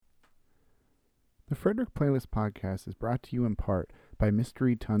The Frederick Playlist Podcast is brought to you in part by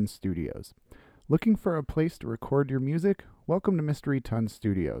Mystery Ton Studios. Looking for a place to record your music? Welcome to Mystery Ton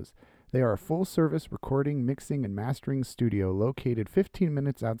Studios. They are a full-service recording, mixing, and mastering studio located 15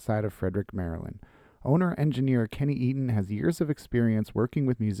 minutes outside of Frederick, Maryland. Owner-engineer Kenny Eaton has years of experience working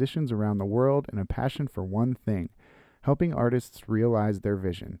with musicians around the world and a passion for one thing, helping artists realize their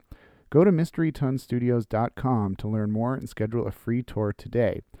vision. Go to mysterytonstudios.com to learn more and schedule a free tour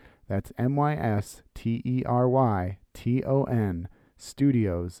today. That's MYSTERYTON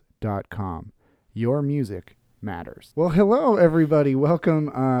studios.com. Your music matters. Well, hello, everybody.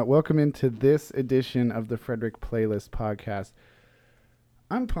 Welcome into this edition of the Frederick Playlist Podcast.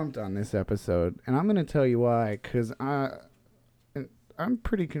 I'm pumped on this episode, and I'm going to tell you why, because I'm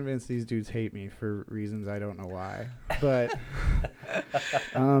pretty convinced these dudes hate me for reasons I don't know why. But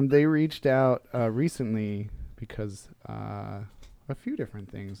they reached out recently because a few different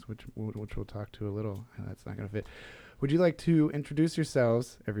things, which we'll talk to a little. That's not going to fit. Would you like to introduce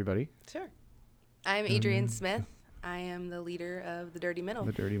yourselves, everybody? Sure. I'm Adrian Smith. I am the leader of the Dirty Middle.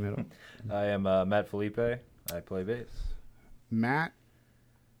 The Dirty Middle. I am Matt Felipe. I play bass. Matt,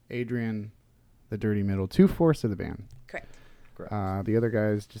 Adrian, the Dirty Middle, 2/4 of the band. Correct. The other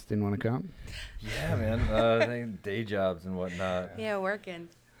guys just didn't want to come. Yeah, man. They day jobs and whatnot. Yeah, working.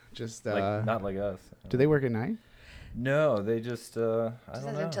 Just not like us. Do they work at night? No, they just I Just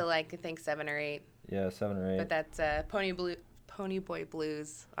don't know. until I think 7 or 8. Yeah, 7 or 8. But that's Pony Boy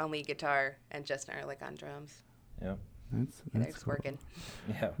Blues on lead guitar and Justin Ehrlich on drums. Yeah. That's They're just cool. working.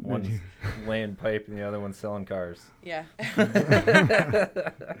 Yeah, one's laying pipe and the other one's selling cars. Yeah.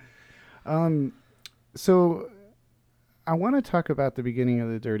 So I want to talk about the beginning of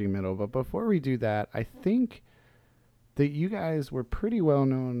the Dirty Middle, but before we do that, I think that you guys were pretty well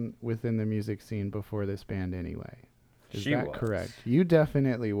known within the music scene before this band anyway. Is She that was. correct? You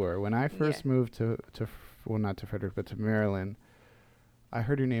definitely were. When I first moved to well, not to Frederick, but to Maryland, I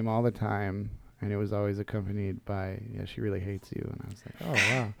heard your name all the time, and it was always accompanied by, yeah, she really hates you. And I was like, oh,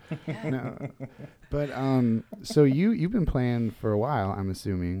 wow. No. But so you've been playing for a while, I'm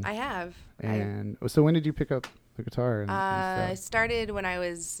assuming. I have. And so when did you pick up the guitar? I And started when I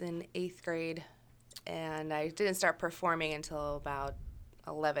was in 8th grade, and I didn't start performing until about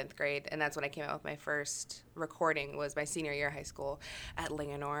 11th grade, and that's when I came out with my first recording. Was my senior year of high school at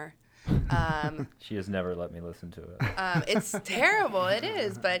Linganore. She has never let me listen to it. It's terrible. It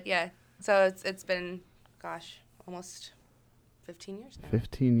is, but yeah. So it's been, almost 15 years now.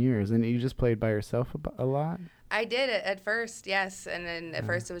 15 years. And you just played by yourself a lot? I did it at first, yes. And then at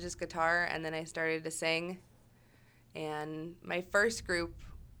first it was just guitar, and then I started to sing. And my first group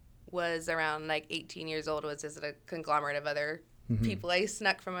was around 18 years old. It was just a conglomerate of other people I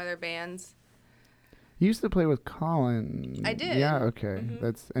snuck from other bands. You used to play with Colin. I did. Yeah, okay.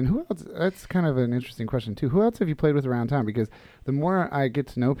 Mm-hmm. And who else? That's kind of an interesting question, too. Who else have you played with around town? Because the more I get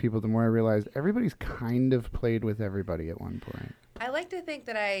to know people, the more I realize everybody's kind of played with everybody at one point. I like to think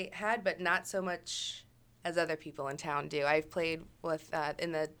that I had, but not so much as other people in town do. I've played with,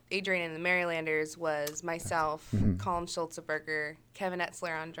 in the Adrian and the Marylanders was myself, Colin Schulzeberger, Kevin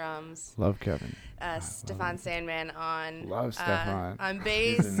Etzler on drums. Love Kevin. Stefan Sandman on Love Stefan. on He's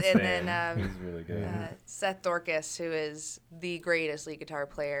bass, insane. and then He's really good. Seth Dorcas, who is the greatest lead guitar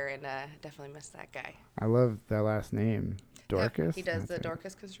player, and definitely miss that guy. I love that last name. Dorcas? Yep, he does That's the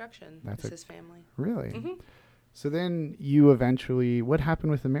Dorcas Construction. that's That's his family. Really? Mm-hmm. So then you eventually, what happened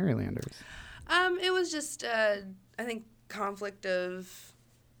with the Marylanders? It was just, I think, conflict of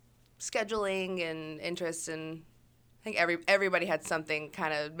scheduling and interest, and I think everybody had something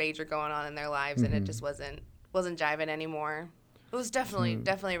kind of major going on in their lives, and it just wasn't jiving anymore. It was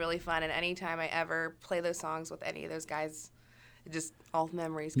definitely really fun, and anytime I ever play those songs with any of those guys, it just all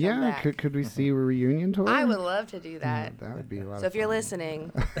memories come back. Could we see a reunion tour? I would love to do that. That would be a lot So of if you're fun.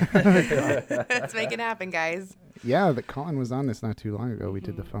 listening, let's make it happen, guys. Yeah, Colin was on this not too long ago. We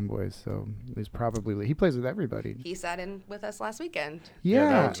did the Fun Boys, so he's probably he plays with everybody. He sat in with us last weekend. Yeah,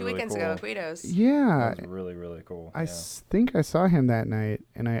 that was 2 really weekends cool. ago at Guido's. yeah. That was really, really cool. I think I saw him that night,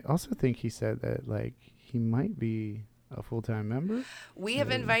 and I also think he said that he might be a full-time member. We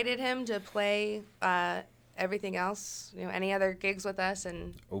have invited him to play everything else, any other gigs with us,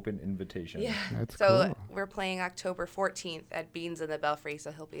 and Open invitation. yeah. That's So cool. we're playing October 14th at Beans in the Belfry,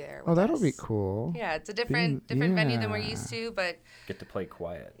 so he'll be there. Oh, With that'll us. be cool. Yeah, it's a different venue than we're yeah. used to, but Get to play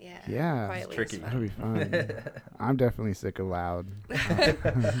quiet. Yeah, quietly tricky. is That'll fun. be fun. I'm definitely sick of loud.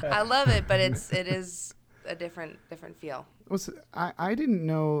 I love it, but it is a different feel. I didn't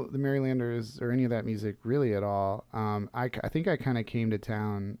know the Marylanders or any of that music really at all. I think I kind of came to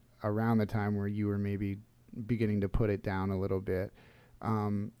town around the time where you were maybe beginning to put it down a little bit.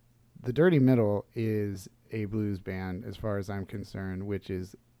 the Dirty Middle is a blues band as far as I'm concerned, which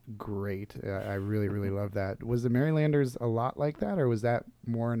is great. I really, really love that. Was the Marylanders a lot like that, or was that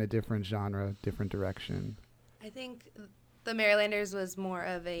more in a different genre, different direction? I think the Marylanders was more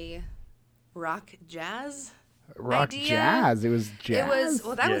of a rock jazz idea. Jazz. It was jazz. It was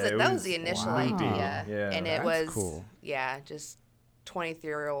well. That Yeah, was it that was was the initial wow. idea, Yeah. and it That's was cool. just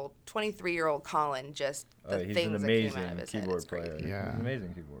 23-year-old Colin, just the He's things an that came amazing out of his head. keyboard It's great. player. Yeah. He's an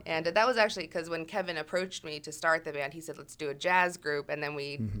amazing keyboard. And that was actually because when Kevin approached me to start the band, he said, "Let's do a jazz group," and then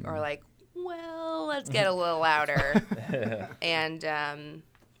we are like, "Well, let's get a little louder." And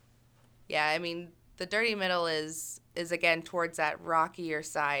I mean, the Dirty Middle is again towards that rockier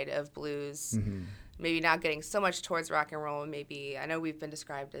side of blues. Maybe not getting so much towards rock and roll. Maybe I know we've been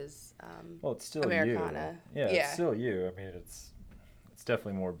described as Well, it's still Americana. you. Yeah, Yeah. it's still you. I mean, it's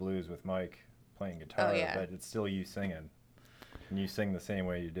definitely more blues with Mike playing guitar, but it's still you singing. And you sing the same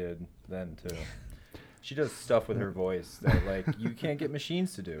way you did then, too. She does stuff with her voice that, like, you can't get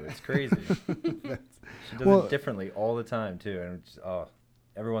machines to do. It's crazy. She does it differently all the time, too. And it's just,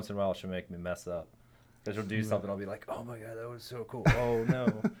 every once in a while she'll make me mess up. Because she'll do something, I'll be like, oh, my God, that was so cool. Oh,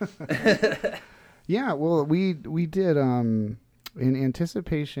 no. Yeah, well, we did in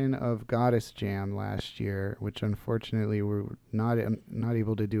anticipation of Goddess Jam last year, which unfortunately we're not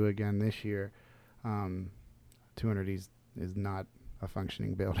able to do again this year. 200 East is not a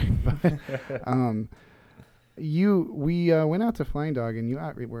functioning building, but we went out to Flying Dog, and you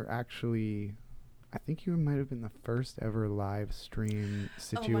were actually, I think you might have been the first ever live stream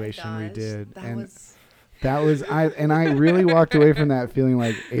situation we did, That was I really walked away from that feeling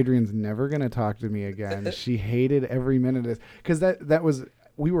like Adrian's never gonna talk to me again. She hated every minute of this because that was,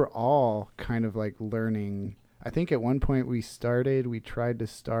 we were all kind of like learning. I think at one point we tried to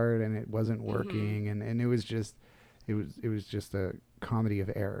start and it wasn't working, and it was just a comedy of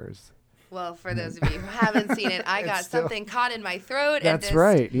errors. Well, for those of you who haven't seen it, I got something caught in my throat. That's and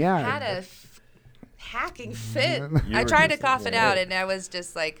right. Yeah. Had a hacking fit. I tried to cough it out, and I was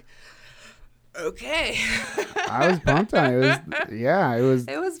just like, okay. I was pumped on it. It was.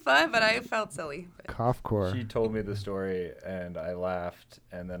 It was fun, but I felt silly. Cough core. She told me the story, and I laughed,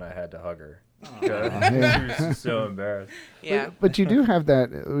 and then I had to hug her. Yeah. She was so embarrassed. Yeah. But you do have that.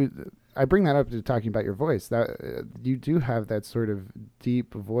 I bring that up to talking about your voice. That you do have that sort of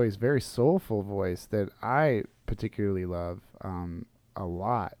deep voice, very soulful voice that I particularly love a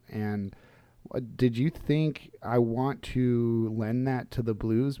lot. And did you think I want to lend that to the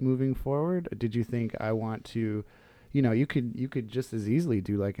blues moving forward? Did you think I want to, you could just as easily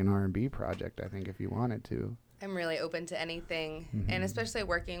do like an R&B project, I think, if you wanted to. I'm really open to anything, and especially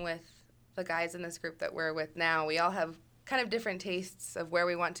working with the guys in this group that we're with now. We all have kind of different tastes of where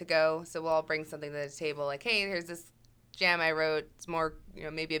we want to go, so we'll all bring something to the table. Like, hey, here's this jam I wrote. It's more,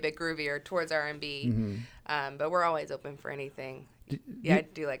 maybe a bit groovier towards R&B, but we're always open for anything. I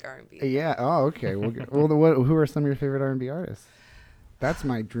do like R&B. Yeah. Oh, okay. Well, who are some of your favorite R&B artists? That's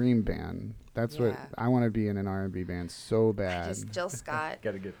my dream band. That's what I want to be in, an R&B band so bad. Just Jill Scott.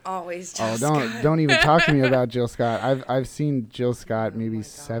 Gotta get. Always Jill Scott. Don't even talk to me about Jill Scott. I've seen Jill Scott maybe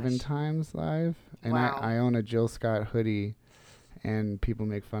 7 times live, and I own a Jill Scott hoodie, and people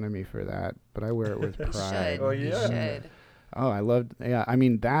make fun of me for that, but I wear it with pride. Oh yeah. You should. Oh, I loved. Yeah, I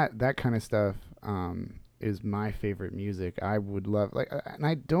mean that kind of stuff is my favorite music. I would love and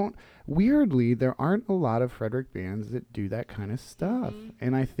I don't. Weirdly, there aren't a lot of Frederick bands that do that kind of stuff,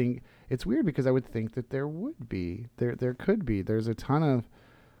 and I think it's weird because I would think that there would be. There could be. There's a ton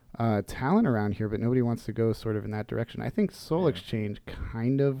of talent around here, but nobody wants to go sort of in that direction. I think Soul Exchange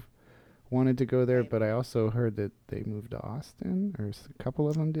kind of wanted to go there, but I also heard that they moved to Austin, or a couple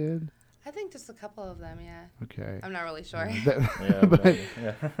of them did. I think just a couple of them, yeah. Okay. I'm not really sure.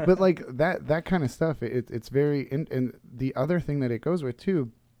 But like that kind of stuff, it's very, and the other thing that it goes with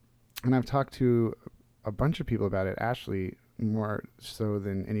too, and I've talked to a bunch of people about it, Ashley more so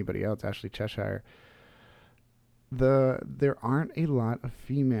than anybody else, Ashley Cheshire. There aren't a lot of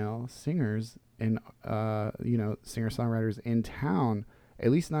female singers and singer-songwriters in town, at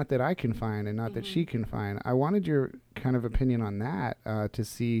least not that I can find, and not that she can find. I wanted your kind of opinion on that, to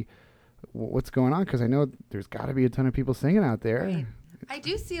see what's going on, because I know there's got to be a ton of people singing out there. Right. I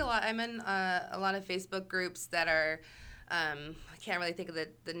do see a lot. I'm in a lot of Facebook groups that are, I can't really think of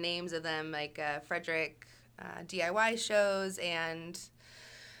the names of them, like Frederick DIY shows and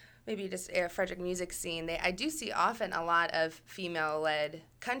maybe just Frederick music scene. I do see often a lot of female-led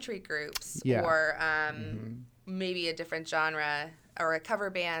country groups or maybe a different genre or cover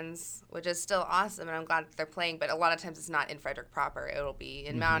bands, which is still awesome, and I'm glad that they're playing, but a lot of times it's not in Frederick proper. It'll be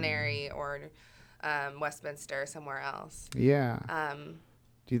in Mount Airy or Westminster or somewhere else. Yeah.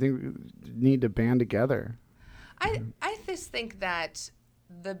 do you think need to band together? I just think that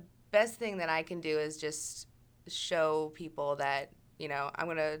the best thing that I can do is just show people that, you know,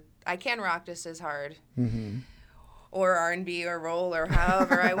 I can rock just as hard. Mm-hmm. Or R&B or roll or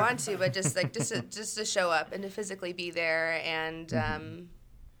however I want to, but just to show up and to physically be there. And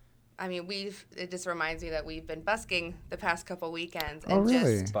I mean, it just reminds me that we've been busking the past couple weekends and really?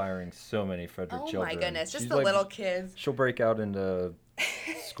 just Inspiring so many Frederick children. Oh my goodness, just She's the little kids. She'll break out into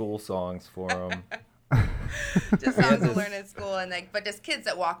school songs for them. Just songs to learn at school, and but just kids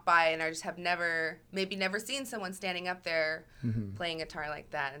that walk by and have never seen someone standing up there playing guitar like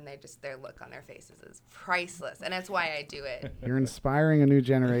that, and their look on their faces is priceless, and that's why I do it. You're inspiring a new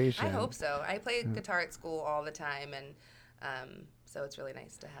generation. I hope so. I play guitar at school all the time, and so it's really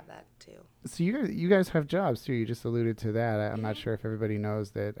nice to have that too. So you guys have jobs too. You just alluded to that. I'm not sure if everybody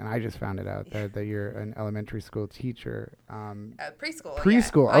knows that, and I just found it out that you're an elementary school teacher. Preschool.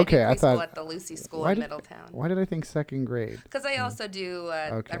 Preschool. Yeah. Okay, I thought preschool at the Lucy School in Middletown. Why did I think second grade? Because I also do.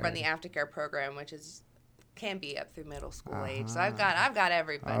 I run the aftercare program, which can be up through middle school age. So I've got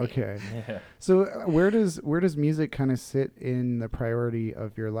everybody. Okay. Yeah. So where does music kind of sit in the priority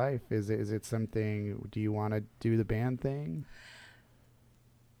of your life? Is it something? Do you want to do the band thing?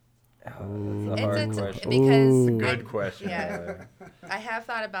 That's a hard question. Because good question. Yeah, I have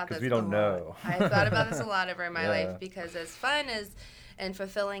thought about this. Because we don't know. I have thought about this a lot over my life, because as fun and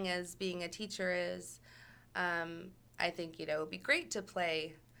fulfilling as being a teacher is, I think it would be great to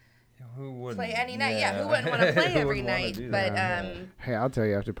play. Who wouldn't play any night? Yeah, who wouldn't want to play every night? But hey, I'll tell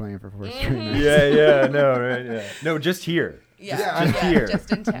you after playing for 4 straight nights. No, just here. Yeah, just here.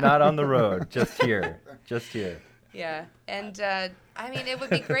 Just in town. Not on the road. Just here. Yeah, and I mean, it would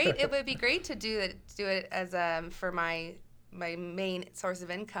be great. It would be great to do it as for my main source of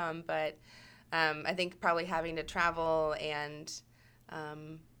income. But I think probably having to travel and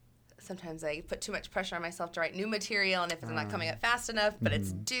sometimes I put too much pressure on myself to write new material, and if it's not coming up fast enough, but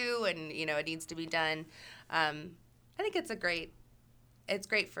it's due and it needs to be done. I think it's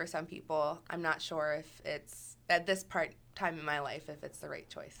great for some people. I'm not sure if it's at this time in my life if it's the right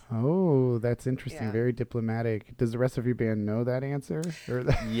choice. Oh, that's interesting. Yeah. Very diplomatic. Does the rest of your band know that answer?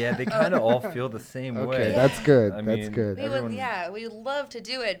 Yeah, they kind of all feel the same way. Okay, that's good. I That's mean, good. We love to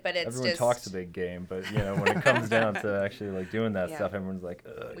do it, but it's everyone talks a big game, but when it comes down to actually like doing that stuff, everyone's like,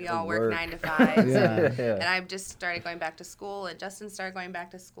 we all work 9 to 5. Yeah. And I've just started going back to school, and Justin started going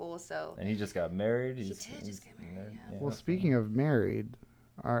back to school. So and he just got married. He did just get married. Yeah. Well, speaking of married.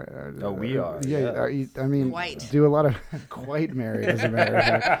 We are. Yeah. Are you, I mean, quite. Do a lot of quite married, as a matter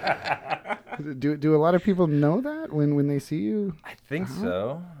of fact. Do a lot of people know that when they see you? I think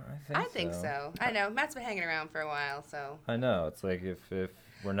so. I think so. I know Matt's been hanging around for a while, so. I know. It's like if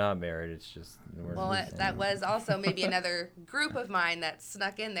we're not married, it's just. That was also maybe another group of mine that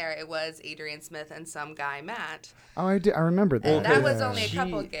snuck in there. It was Adrian Smith and some guy Matt. Oh, I remember that. And that was only a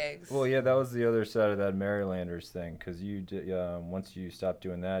couple gigs. Well, yeah, that was the other side of that Marylanders thing, because you did. Once you stopped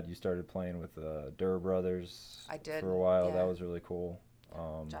doing that, you started playing with Durr Brothers. I did for a while. Yeah. That was really cool.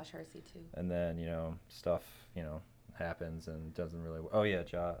 Josh Hersey too. And then stuff happens and doesn't really. Oh yeah,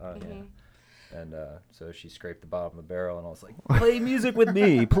 Josh. Yeah. And so she scraped the bottom of the barrel, and I was like, play music with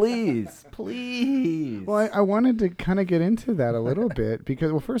me, please. Well, I wanted to kind of get into that a little bit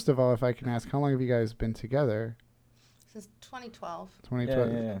because, well, first of all, if I can ask, how long have you guys been together? Since 2012.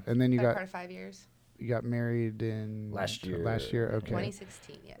 2012. Yeah. And then you got part of 5 years. You got married in last year. Okay.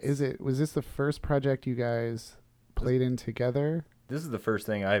 2016, yes. Was this the first project you guys played in together? This is the first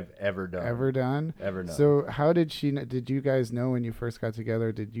thing I've ever done. Ever done? So how did you guys know when you first got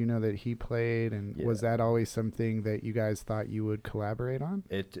together? Did you know that he played, and was that always something that you guys thought you would collaborate on?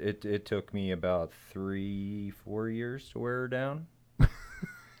 It took me about 3-4 years to wear her down.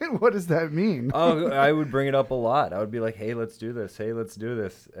 What does that mean? Oh, I would bring it up a lot. I would be like, hey, let's do this.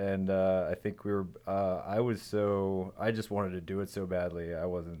 And I think I just wanted to do it so badly. I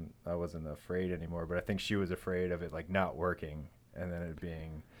wasn't afraid anymore, but I think she was afraid of it like not working. And then it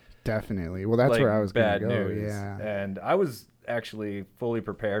being definitely. Well, that's like where I was going to go. News. Yeah. And I was actually fully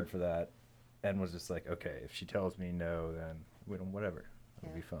prepared for that, and was just like, okay, if she tells me no, then whatever,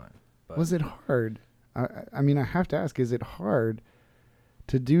 it'll be fine. But was it hard? I mean, I have to ask: is it hard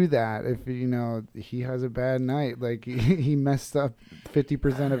to do that if he has a bad night, like he messed up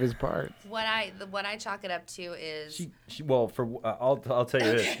 50% of his parts? What I chalk it up to is I'll tell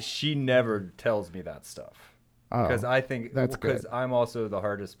you this: she never tells me that stuff. Because I think I'm also the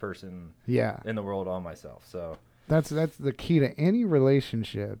hardest person in the world on myself. So that's the key to any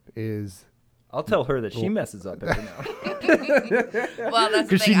relationship is I'll tell her that she messes up every now. Well, that's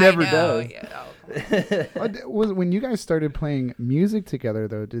because she never does. Yeah. When you guys started playing music together,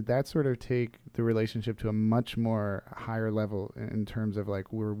 though, did that sort of take the relationship to a much more higher level in terms of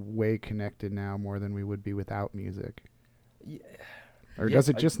like we're way connected now more than we would be without music? Yeah. Or does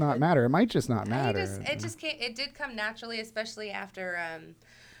it just not matter? It might just not matter. It did come naturally, especially after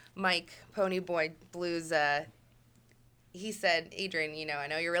Mike Ponyboy Blues. He said, Adrian, I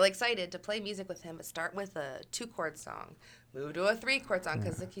know you're really excited to play music with him, but start with a 2-chord song. Move to a 3-chord song,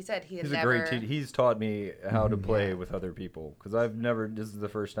 because like he said, he's never... a great teacher. He's taught me how to play with other people, because this is the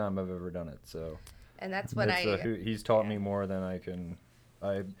first time I've ever done it, so... And that's what he's taught me more than I can...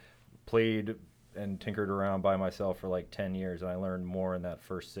 I played and tinkered around by myself for like 10 years, and I learned more in that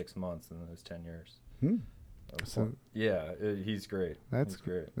first 6 months than those 10 years. So he's great. That's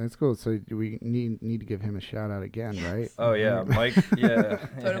great. That's cool. So we need to give him a shout out again, right? Oh yeah, Mike. Yeah.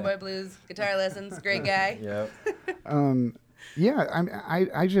 Ponyboy Blues, guitar lessons, great guy. Yeah. I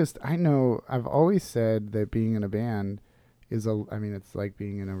know I've always said that being in a band it's like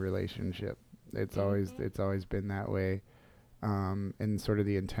being in a relationship. It's always been that way. And sort of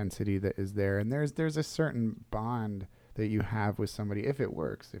the intensity that is there, and there's a certain bond that you have with somebody if it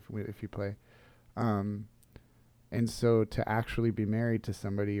works, if you play. And so to actually be married to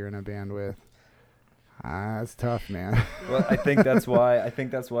somebody you're in a band with, it's tough, man. Well, I think that's why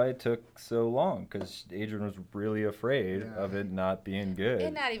it took so long, because Adrian was really afraid of it not being good.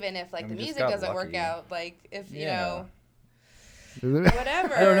 And not even if the music doesn't work out, like if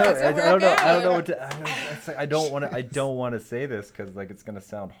whatever. I don't know what to. I don't want to say this because it's gonna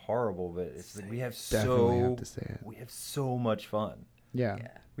sound horrible, but it's like we have so much fun. Yeah.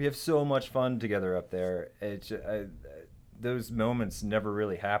 We have so much fun together up there. Those moments never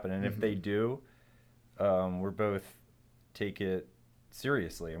really happen, and if they do, we're both take it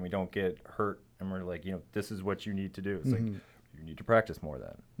seriously, and we don't get hurt, and we're like, this is what you need to do. It's like you need to practice more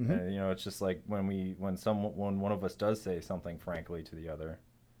then. And it's just like when one of us does say something frankly to the other,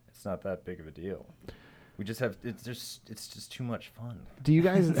 it's not that big of a deal. We just have it's just too much fun. Do you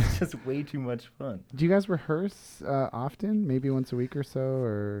guys it's just way too much fun. Do you guys rehearse often? Maybe once a week or so,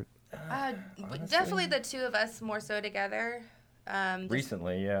 or definitely the two of us more so together.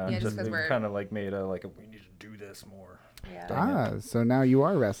 Recently, just we've kind of made we need to do this more. Yeah. So now you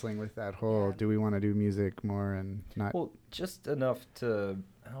are wrestling with that whole do we want to do music more and not? Well, just enough to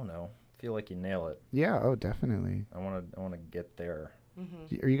feel like you nail it. Yeah. Oh, definitely. I want to get there.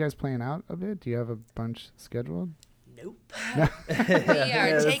 Are you guys playing out a bit? Do you have a bunch scheduled? Nope. We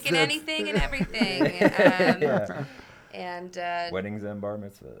are taking anything and everything. And weddings and bar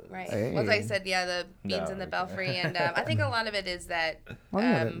mitzvahs. Right. Hey. Well, like I said, the beans in the belfry, and I think a lot of it is that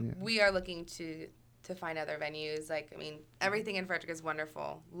we are looking to find other venues. Everything in Frederick is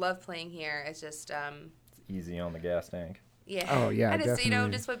wonderful. Love playing here. It's just it's easy on the gas tank. Yeah. Oh yeah. And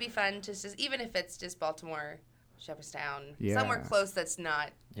definitely. just would be fun to just even if it's just Baltimore, Shepherdstown, somewhere close that's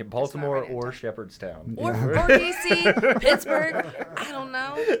not. Yeah, Baltimore or Shepherdstown. Or DC, Pittsburgh, I don't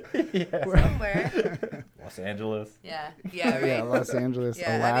know. Somewhere. Los Angeles. Yeah, right. Yeah, Los Angeles,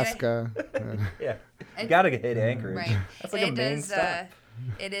 Alaska. You gotta hit Anchorage. Right. That's a main stop.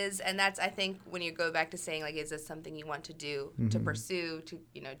 It is, and that's, I think, when you go back to saying, is this something you want to do, to pursue, to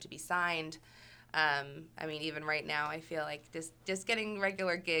be signed? Even right now, I feel like just getting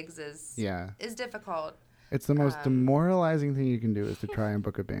regular gigs is difficult. It's the most demoralizing thing you can do is to try and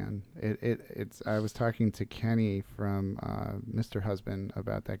book a band. It's. I was talking to Kenny from Mr. Husband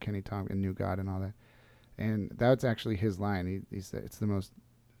about that, Kenny Tompkins, New God and all that. And that's actually his line. He said it's the most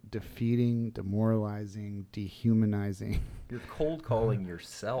defeating, demoralizing, dehumanizing. You're cold calling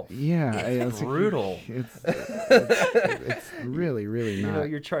yourself. Yeah. It's brutal. It's really, really not.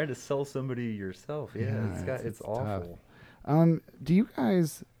 You're trying to sell somebody yourself. Yeah, it's awful. Do you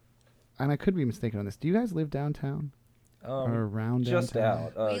guys... And I could be mistaken on this. Do you guys live downtown? Or around downtown? Just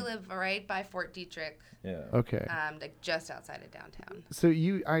out. We live right by Fort Detrick. Yeah. Okay. Just outside of downtown. So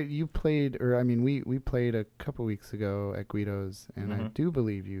you played, we played a couple weeks ago at Guido's, and I do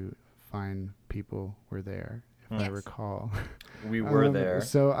believe you fine people were there, if I recall. We were there.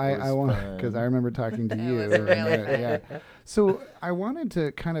 So I want, because I remember talking to you. It was really fun. Yeah. So I wanted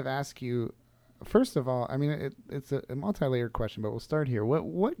to kind of ask you. First of all, it's a multi-layered question, but we'll start here.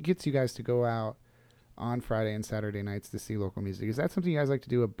 What gets you guys to go out on Friday and Saturday nights to see local music? Is that something you guys like to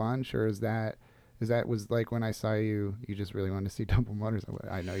do a bunch, or is that was like when I saw you just really wanted to see Double Motors?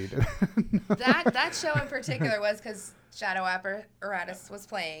 I know you did. That show in particular was because Shadow Apparatus was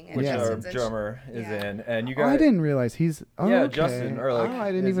playing, and which our drummer is in, and you guys. I didn't realize he's. Oh, yeah, okay. Justin Ehrlich.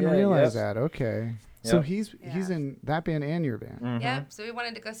 I didn't even realize that. Okay. So Yep. he's in that band and your band. Mhm. Yep. So we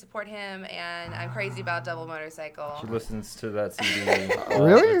wanted to go support him, and I'm crazy about Double Motorcycle. She listens to that CD all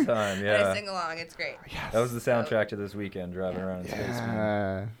Really? the time. And I Yeah. sing along. It's great. Yes. That was the soundtrack to this weekend, driving around in Space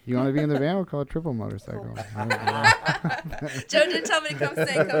Man. You want to be in the band? We'll call it Triple Motorcycle. Joe did tell me to come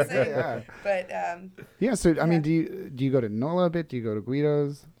sing. Come sing. Yeah. But Yeah. So I mean, do you go to NOLA a bit? Do you go to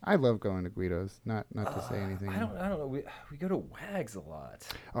Guido's? I love going to Guido's. Not to say anything. I don't know. We go to Wags a lot.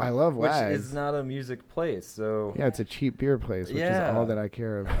 Oh, I love Wags. Which is not a music place, so Yeah, it's a cheap beer place, which is all that I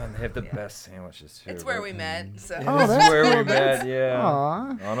care about. and they have the best sandwiches too. it's where we met. So Oh, This that's is where we cool. met, yeah.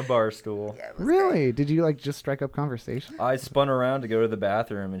 Aw. On a bar stool. yeah, it was Really? great. Did you like just strike up conversation? I spun around to go to the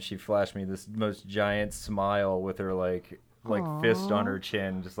bathroom, and she flashed me this most giant smile with her like fist on her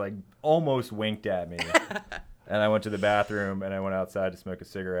chin, just like almost winked at me. And I went to the bathroom, and I went outside to smoke a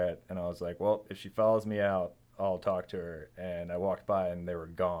cigarette, and I was like, well, if she follows me out, I'll talk to her. And I walked by, and they were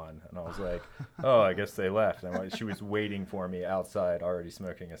gone. And I was like, oh, I guess they left. And she was waiting for me outside, already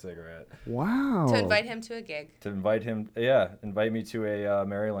smoking a cigarette. Wow. To invite him to a gig. To invite me to a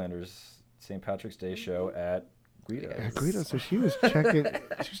Marylanders St. Patrick's Day show at Guido's. Yeah, Guido. So she was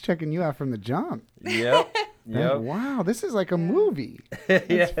checking you out from the jump. Yep. Yep. Wow, this is like a movie. That's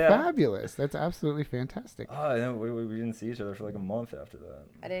Yeah. fabulous. That's absolutely fantastic. Oh, and then we didn't see each other for like a month after that.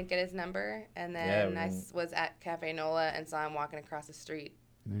 I didn't get his number, and Yeah, then we I didn't- was at Cafe Nola and saw him walking across the street.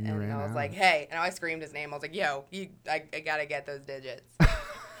 And you And ran I was out. like, hey. And I screamed his name. I was like, yo, I gotta get those digits.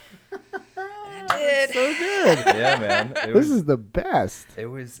 And I did. So good. Yeah, man. This is the best. It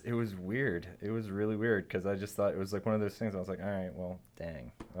was weird. It was really weird because I just thought it was like one of those things. I was like, all right, well,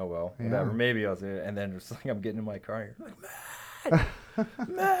 dang, oh well, whatever. Yeah. Maybe I'll say it. And then it's like I'm getting in my car, and you're like,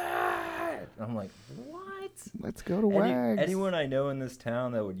 Matt. And I'm like, what? Let's go to Wags. Anyone I know in this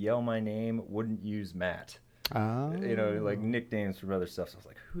town that would yell my name wouldn't use Matt. Oh. You know, like nicknames from other stuff. So I was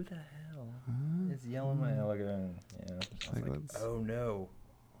like, who the hell is yelling my name? I was Like, like, let's- oh no,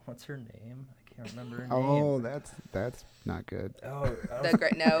 what's her name? I can't remember her Oh, name. that's not good. Oh,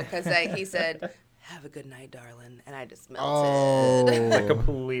 No, because he said, have a good night, darling. And I just melted. Oh. I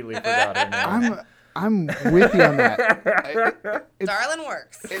completely forgot her name. I'm with you on that. Darlin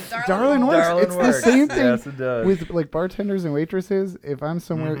works. Darlin works. Darlin It's works. the same thing Yes, it does. with like bartenders and waitresses. If I'm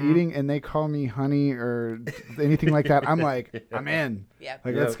somewhere Mhm. eating and they call me honey or anything like that, I'm like, I'm in. Yep.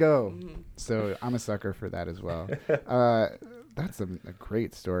 Like, Yep. let's go. Mhm. So I'm a sucker for that as well. That's a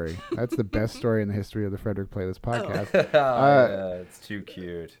great story. That's the best story in the history of the Frederick Playlist podcast. Yeah, it's too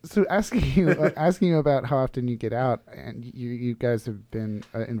cute. So asking you about how often you get out, and you guys have been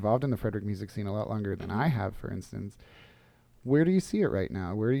involved in the Frederick music scene a lot longer than I have, for instance. Where do you see it right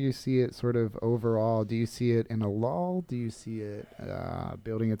now? Where do you see it sort of overall? Do you see it in a lull? Do you see it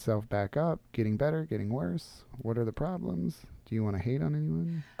building itself back up, getting better, getting worse? What are the problems? Do you want to hate on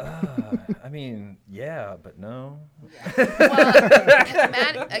anyone? I mean, yeah, but no. Well,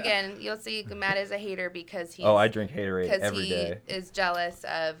 Matt, again, you'll see Matt is a hater because he's... Oh, I drink Haterade every day. he is jealous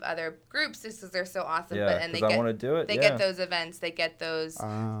of other groups just because they're so awesome. Yeah, and because I want to do it. they yeah. get those events, they get those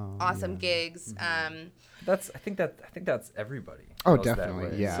awesome gigs. I think that's everybody. Oh, feels that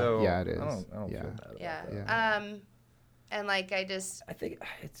definitely. way. Yeah. So Yeah, it is. I don't Yeah. feel bad Yeah. about that. And like I think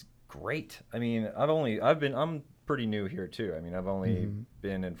it's great. I mean, I'm pretty new here too. I mean, I've only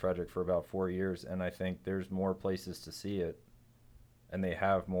been in Frederick for about 4 years, and I think there's more places to see it, and they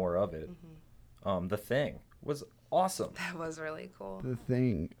have more of it. The Thing was awesome. that was really cool. The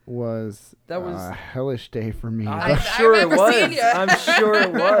Thing was That was- a hellish day for me. I I'm sure it remember seeing was. you. I'm sure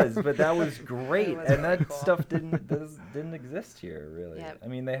it was, but that was great, It was and really that cool. stuff didn't exist here really. Yep. I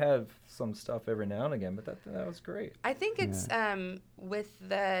mean, they have some stuff every now and again, but that was great. I think it's with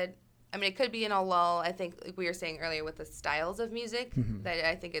the... I mean, it could be in a lull. I think, like we were saying earlier, with the styles of music, that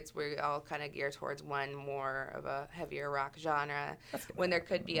I think we all kind of gear towards one more of a heavier rock genre. When there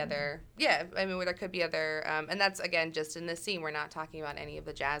could be other, where there could be other, and that's again just in this scene. We're not talking about any of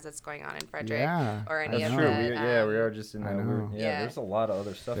the jazz that's going on in Frederick or any That's of true. the. We are just in I that. know. There's a lot of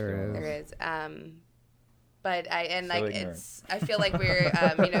other stuff There going on. There is. But So ignorant. I feel like we're,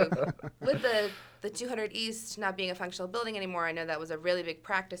 with the 200 East not being a functional building anymore, I know that was a really big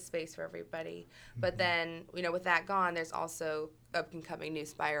practice space for everybody. But then, with that gone, there's also up and coming New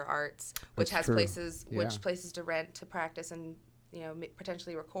Spire Arts, which That's has true. places to rent, to practice, and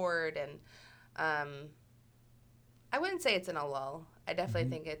potentially record. And I wouldn't say it's in a lull. I definitely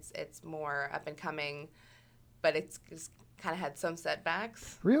think it's more up and coming, but it's kind of had some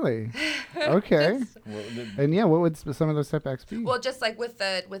setbacks. Really? Okay. And what would some of those setbacks be? Well, just like with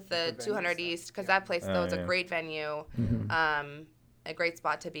the 200 East, because that place that was a yeah. great venue, a great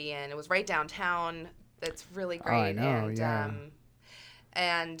spot to be in. It was right downtown. It's really great. I know, And yeah.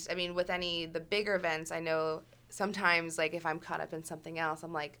 And I mean, with the bigger events, I know sometimes, like, if I'm caught up in something else,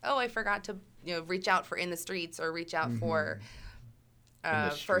 I'm like, oh, I forgot to, reach out for In the Streets, or reach out for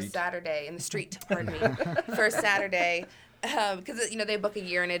First Saturday in the street, pardon me, First Saturday, because they book a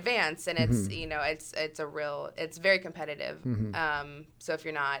year in advance, and it's it's very competitive. So if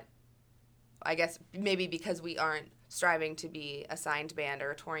you're not, I guess maybe because we aren't striving to be a signed band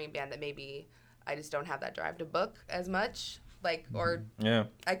or a touring band, that maybe I just don't have that drive to book as much. Like, or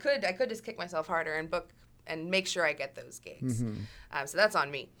I could just kick myself harder and book and make sure I get those gigs. So that's on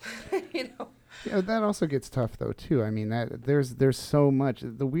me, Yeah, that also gets tough though too. I mean, that there's so much.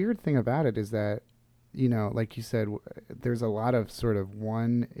 The weird thing about it is that, like you said, there's a lot of sort of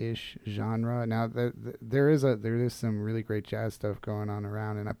one-ish genre. Now there is some really great jazz stuff going on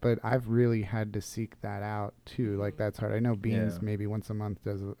around, but I've really had to seek that out too. Like, that's hard. I know Beans maybe once a month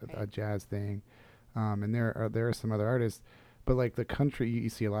does a jazz thing, and there are some other artists. But like the country, you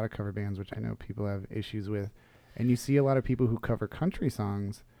see a lot of cover bands, which I know people have issues with. And you see a lot of people who cover country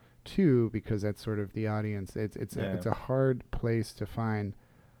songs too, because that's sort of the audience. It's a hard place to find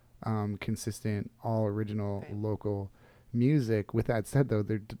consistent, all original local music. With that said, though,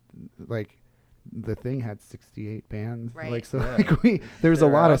 the thing had 68 bands. Right. Like, so there's a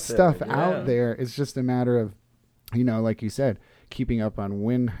lot of stuff out there. It's just a matter of, like you said, keeping up on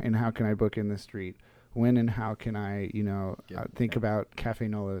when and how can I book In the Street. When and how can I, think about Cafe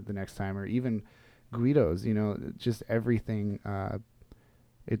Nola the next time, or even Guido's, just everything.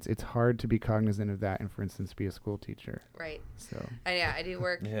 It's hard to be cognizant of that and, for instance, be a school teacher. Right. So. I do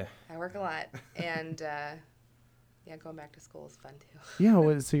work. Yeah. I work a lot. And, going back to school is fun, too. Yeah,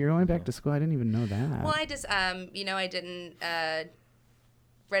 well, so you're going back to school? I didn't even know that. Well, I just, I didn't,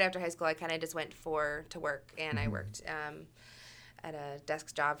 right after high school, I kind of just went to work, and I worked at a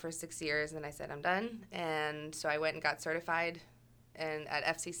desk job for 6 years, and then I said I'm done, and so I went and got certified at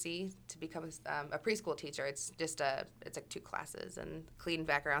FCC to become a preschool teacher. It's just it's like 2 classes and clean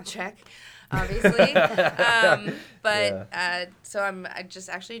background check, obviously. So I'm just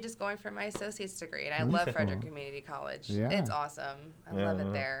going for my associate's degree, and I love Frederick Community College. Yeah. It's awesome. I love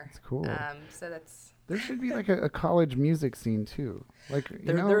it there. It's cool. So that's. There should be like a college music scene too. Like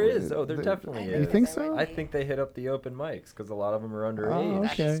there is. There definitely is. You think so? I think they hit up the open mics because a lot of them are underage. Oh,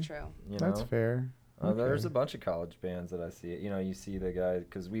 okay. That's true. That's fair. Okay. There's a bunch of college bands that I see. You see the guy,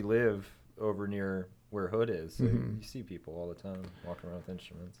 because we live over near where Hood is, so you see people all the time walking around with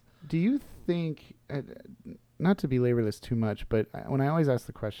instruments. Do you think, not to belabor this too much, but when I always ask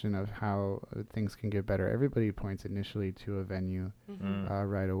the question of how things can get better, everybody points initially to a venue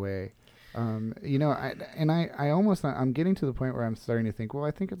right away. I'm getting to the point where I'm starting to think, well,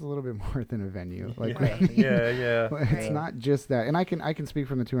 I think it's a little bit more than a venue. Like, it's not just that. And I can speak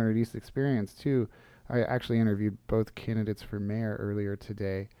from the 200 East experience too. I actually interviewed both candidates for mayor earlier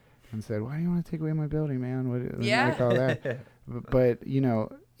today and said, why do you want to take away my building, man? What like all that? But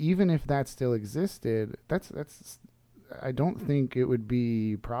even if that still existed, that's I don't think it would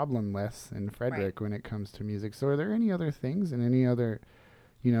be problemless in Frederick when it comes to music. So are there any other things and any other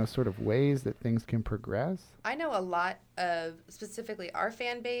sort of ways that things can progress? I know a lot of, specifically our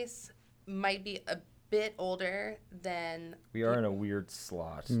fan base might be a bit older than... We are in a weird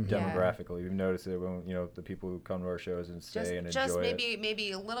slot demographically. We've noticed it when, the people who come to our shows and stay and enjoy it.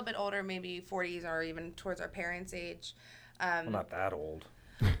 Maybe a little bit older, maybe 40s or even towards our parents' age. I'm not that old.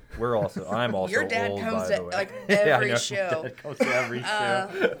 I'm also your dad old, comes by to the way. like every show. Your dad comes to every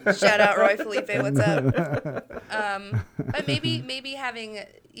show. Shout out Roy Felipe, what's up? But maybe having,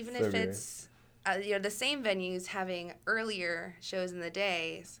 even if it's the same venues, having earlier shows in the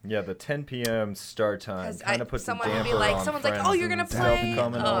days. Yeah, the 10 p.m. start time kind of puts a damper on someone's like, oh, you're gonna play.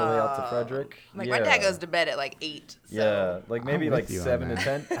 Coming all the way out to Frederick. Like my dad goes to bed at like 8. So. Yeah, like maybe like 7 to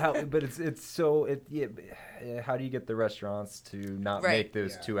 10. But it's so how do you get the restaurants to not make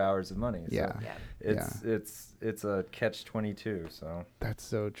those 2 hours of money? So it's a catch-22. So that's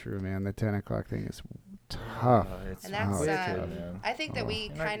so true, man. The 10 o'clock thing is tough. It's tough. I think that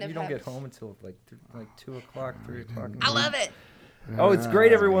we you don't get home until like 2 o'clock, 3 o'clock. I love it. Oh, it's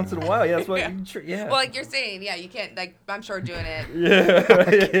great every once in a while. Yeah, that's what. Well, like you're saying, you can't. Like, I'm sure doing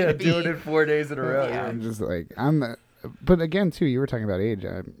it. Doing it 4 days in a row. Yeah. I'm just like but again, too, you were talking about age.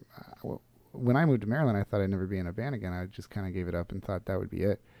 When I moved to Maryland, I thought I'd never be in a band again. I just kind of gave it up and thought that would be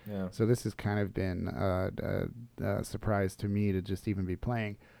it. Yeah. So this has kind of been a surprise to me to just even be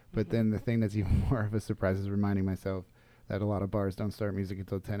playing. But then the thing that's even more of a surprise is reminding myself that a lot of bars don't start music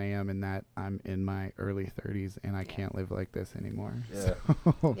until 10 a.m. and that I'm in my early 30s and I can't live like this anymore. Yeah.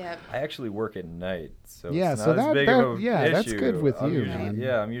 So I actually work at night, so yeah, it's so not as big of an issue. That's good with you, man.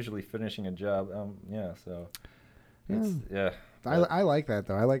 Yeah, I'm usually finishing a job. I like that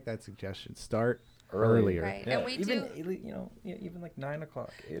though. I like that suggestion. Start earlier. Right. Yeah. And we even, do, even like 9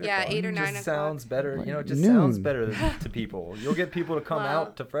 o'clock, 8 yeah, o'clock. 8 or 9 just o'clock. sounds better. Like It just noon. sounds better to people. You'll get people to come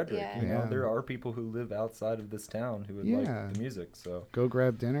out to Frederick. Yeah. You know, Yeah. there are people who live outside of this town who would Yeah. like the music. So Go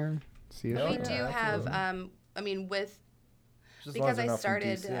grab dinner. See we a Oh, show. yeah, do have, absolutely. I mean, with, just as long because as they're I not from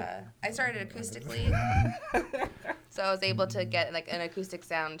started, DC. I started acoustically, so I was able to get like an acoustic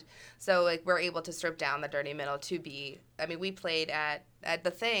sound. So like we're able to strip down the dirty middle to be. I mean, we played at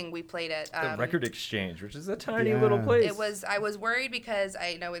the thing. We played at The Record Exchange, which is a tiny little Yeah. place. It was. I was worried because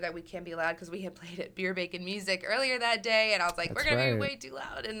I know that we can't be loud because we had played at Beer Bacon Music earlier that day, and I was like, That's we're gonna right. be way too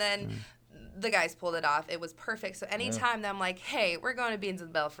loud, and then the guys pulled it off. It was perfect. So anytime that I'm like, hey, we're going to Beans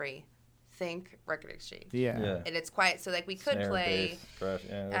and Belfry, think Record Exchange. Yeah. And it's quiet, so like we could Snare, play bass, crash.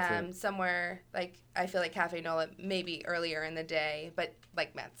 Yeah, that's it. somewhere like I feel like Cafe Nola maybe earlier in the day, but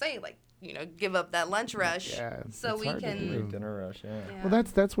like Matt say, like give up that lunch rush, Yeah, so it's we hard to can. do. Dinner rush. Yeah. Yeah. Well,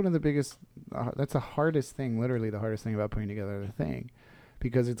 that's one of the biggest. That's the hardest thing. Literally, the hardest thing about putting together the thing,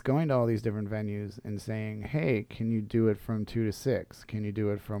 because it's going to all these different venues and saying, "Hey, can you do it from 2 to 6? Can you do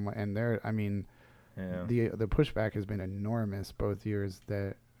it from?" And there, I mean, Yeah. the pushback has been enormous both years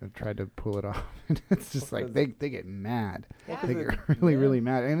that I've tried to pull it off. And it's just Well, like 'cause- they get mad. Yeah. They get really really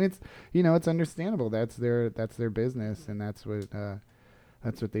mad, and it's it's understandable. That's their business, and that's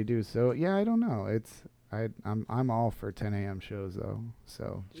what they do. So yeah, I don't know. I'm all for 10 a.m. shows though.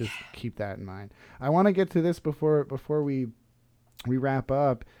 So just keep that in mind. I want to get to this before we wrap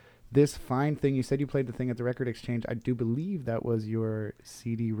up. This fine thing you said you played the thing at the Record Exchange. I do believe that was your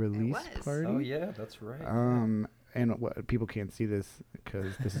CD release was. party. Oh yeah, that's right. And people can't see this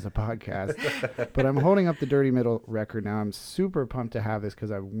because this is a podcast, but I'm holding up the Dirty Middle record now. I'm super pumped to have this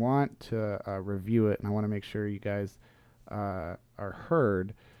because I want to review it, and I want to make sure you guys are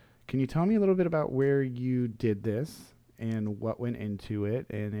heard. Can you tell me a little bit about where you did this and what went into it,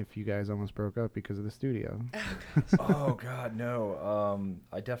 and if you guys almost broke up because of the studio? Oh God, no.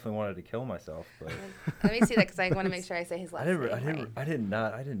 I definitely wanted to kill myself, but Let me see that because I want to make sure I say his last name right. I did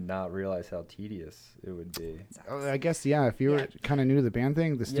not realize how tedious it would be. I guess if you were kind of new to the band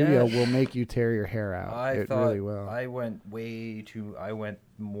thing, the studio will make you tear your hair out. It really will. I went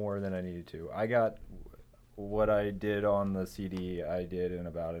more than I needed to. I got what I did on the CD. I did in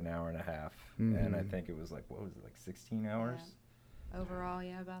about an hour and a half, and I think it was like 16 hours. Yeah. Overall,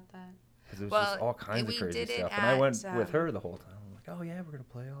 yeah, about that. Because it was just all kinds of crazy stuff. And I went with her the whole time. I'm like, oh, yeah, we're going to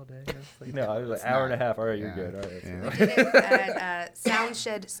play all day. Like, no, I was like, hour and a half. All right, you're good. All right. Yeah. We did it at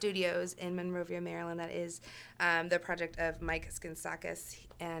Soundshed Studios in Monrovia, Maryland. That is the project of Mike Skinsakas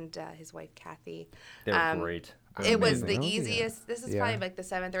and his wife, Kathy. They were great. It was the Monrovia. easiest. This is probably like the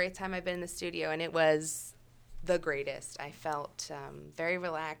 7th or 8th time I've been in the studio, and it was the greatest. I felt very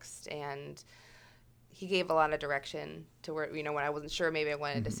relaxed, and he gave a lot of direction to where, when I wasn't sure, maybe I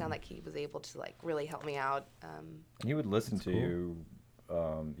wanted to sound like he was able to like really help me out. He would listen to you.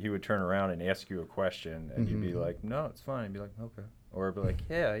 He would turn around and ask you a question, and you'd be like, no, it's fine. He'd be like, okay. Or be like,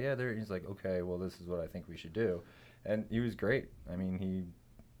 yeah, there. He's like, okay, well, this is what I think we should do. And he was great. I mean,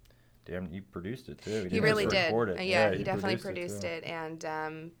 he produced it too. He really did. Yeah, he definitely produced it.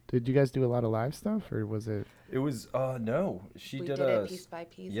 And Did you guys do a lot of live stuff, or was it it was no. She we did it piece by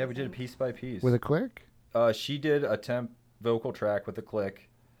piece. Yeah, I we did it think. piece by piece. with a click? She did a temp vocal track with a click,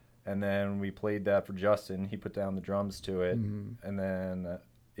 and then we played that for Justin. He put down the drums to it, and then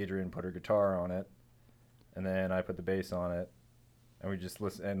Adrian put her guitar on it, and then I put the bass on it, and we just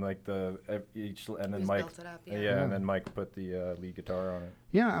listened. And like and then Mike built it up, and then Mike put the lead guitar on it.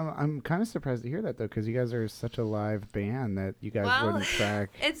 Yeah, I'm kind of surprised to hear that though, because you guys are such a live band that you guys wouldn't track.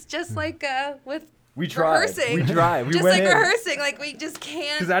 It's just like with We tried. rehearsing. We tried. We just went like in. rehearsing, like we just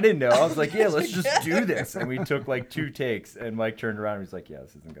can't. Because I didn't know. I was like, yeah, let's just do this. And we took like 2 takes, and Mike turned around and was like, yeah,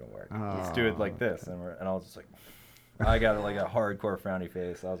 this isn't going to work. Let's do it like this. And I was just like, I got like a hardcore frowny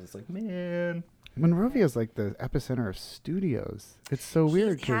face. I was just like, man. Monrovia is like the epicenter of studios. It's so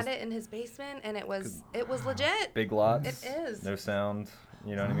weird. He had it in his basement, and it was legit. Big lots. It is. No sound.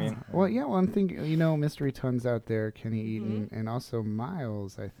 You know what I mean? Well, yeah. Well, I'm thinking, Mystery Ton's out there, Kenny Eaton, and also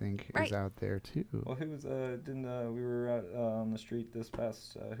Miles, I think, is out there too. Well, who was we were out on the street this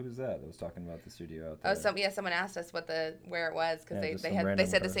past? Who was that was talking about the studio out there? Oh, someone asked us where it was because they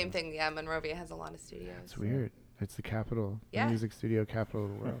said the same thing. Yeah, Monrovia has a lot of studios. It's weird. It's the capital, Yeah. the music studio capital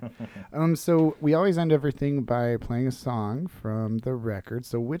of the world. So we always end everything by playing a song from the record.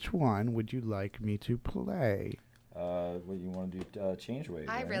 So which one would you like me to play? What you want to do? Change Wave.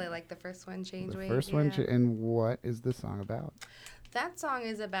 I right? really like the first one, Change Wave. The first one, and what is the song about? That song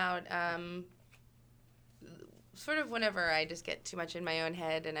is about sort of whenever I just get too much in my own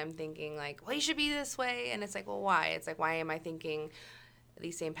head and I'm thinking like, well, you should be this way. And it's like, well, why? It's like, why am I thinking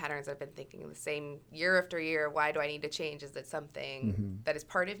these same patterns I've been thinking the same year after year? Why do I need to change? Is it something that is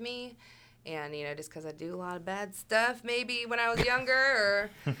part of me? And, just because I do a lot of bad stuff maybe when I was younger or,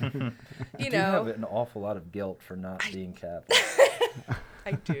 You have an awful lot of guilt for not being Catholic.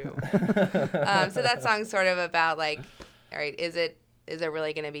 I do. So that song's sort of about like, all right, is it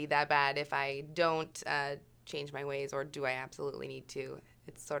really going to be that bad if I don't change my ways, or do I absolutely need to?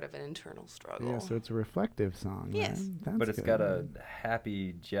 It's sort of an internal struggle. Yeah, so it's a reflective song. Yes. Right? That's But it's good. got a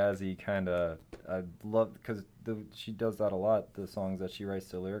happy, jazzy kind of, I love, because she does that a lot. The songs that she writes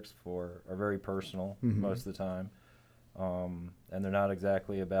the lyrics for are very personal most of the time. And they're not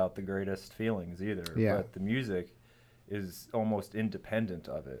exactly about the greatest feelings either. Yeah. But the music is almost independent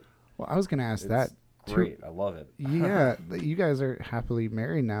of it. Well, I was going to ask that. Great. I love it. Yeah, you guys are happily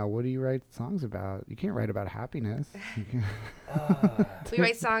married now. What do you write songs about? You can't write about happiness. We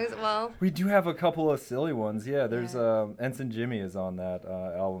write songs, well. We do have a couple of silly ones. Yeah, there's Ensign Jimmy is on that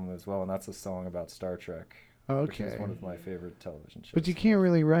album as well, and that's a song about Star Trek. Okay. Which is one of my favorite television shows. But you can't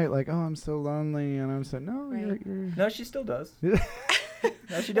really write like, oh, I'm so lonely, and I'm so, no, Right. you're No, she still does.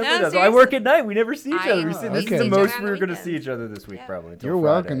 No, she definitely No, does. I seriously. work at night. We never see each I other. know. This We is see the each most other on we're the going to see weekends. each other this week, Yeah. probably. Until You're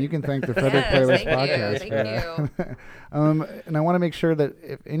welcome. Friday. You can thank the Frederick Yes, Playlist thank you, podcast. thank for that. And I want to make sure that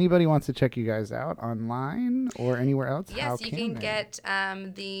if anybody wants to check you guys out online or anywhere else, how Yes, you can they? get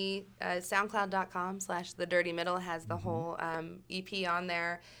the soundcloud.com/The Dirty Middle has the whole EP on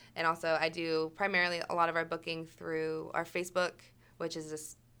there. And also I do primarily a lot of our booking through our Facebook, which is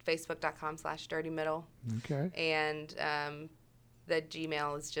this facebook.com/Dirty Middle. Okay. And the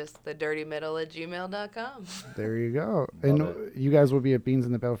Gmail is just thedirtymiddle@gmail.com. There you go. Love And you guys will be at Beans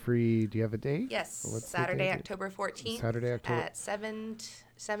in the Belfry. Do you have a date? Yes, What's the Saturday, date? October 14th Saturday, October. at 7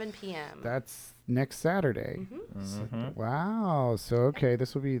 p.m. That's next Saturday. Wow. So okay,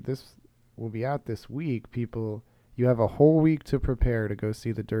 this will be out this week. People, you have a whole week to prepare to go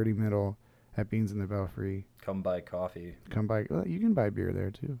see the Dirty Middle at Beans in the Belfry. Come buy coffee. Come by. Well, you can buy beer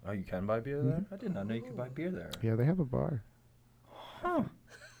there too. Oh, you can buy beer there? I did not know you could buy beer there. Yeah, they have a bar. Huh.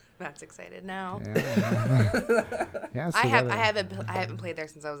 Matt's excited now. Yeah. Yeah. So I that- haven't played there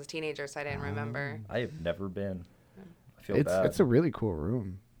since I was a teenager, so I didn't remember. I have never been. I feel It's bad. it's a really cool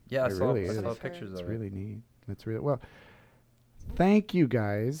room. yeah, I it saw, really I is. saw pictures It's of it. really neat. It's really well. Thank you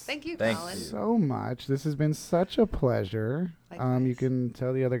guys Thank you, Thank Colin. you. so much. This has been such a pleasure. You Likewise. can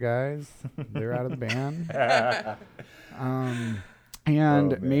tell the other guys they're out of the band. And Oh,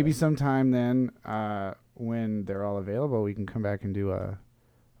 man. maybe sometime then, when they're all available, we can come back and do a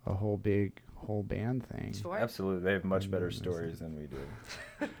whole band thing. Sure. Absolutely. They have much better stories than we do.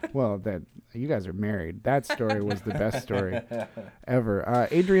 Well, that you guys are married. That story was the best story ever.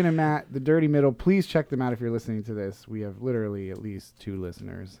 Adrian and Matt, The Dirty Middle, please check them out if you're listening to this. We have literally at least 2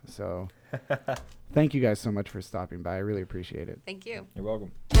 listeners. So thank you guys so much for stopping by. I really appreciate it. Thank you. You're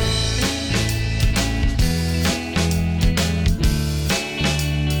welcome.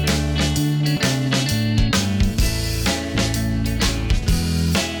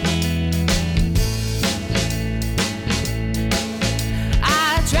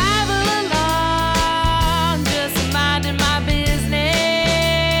 I travel along, just minding my business.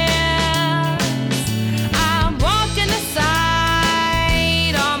 I'm walking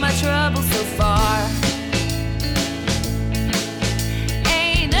aside all my troubles so far.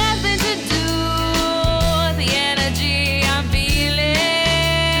 Ain't nothing to do with the energy I'm feeling.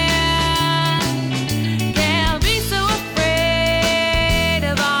 Can't be so afraid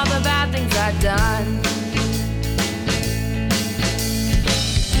of all the bad things I've done.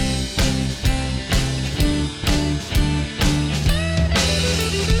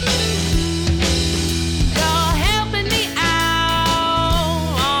 You're helping me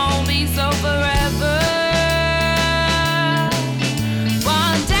out, won't be so forever.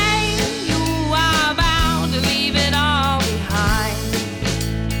 One day you are bound to leave it all behind.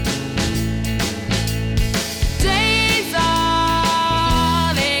 Days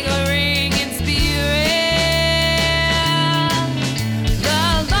are lingering in spirit. The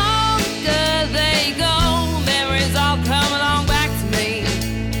longer they go, memories all come along back to me.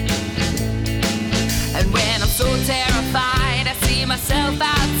 And when I'm so terrified, I see myself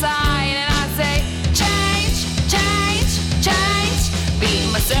outside and I say, change, change, change. Beat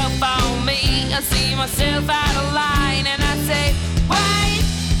myself on me, I see myself out of line and I say, wait,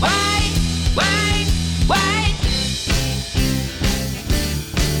 wait, wait, wait.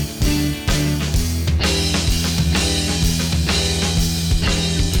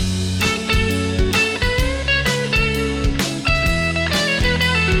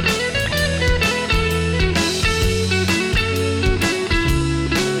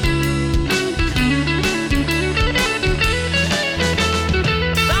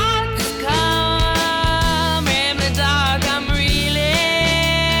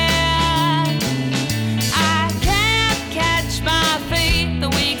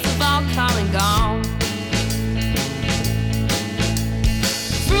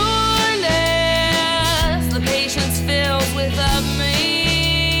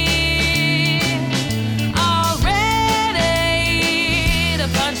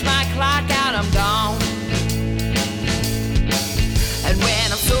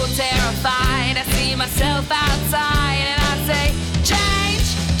 myself outside and I say, change,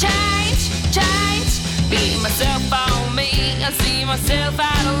 change, change. Beating myself on me, I see myself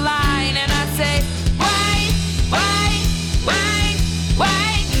out of line and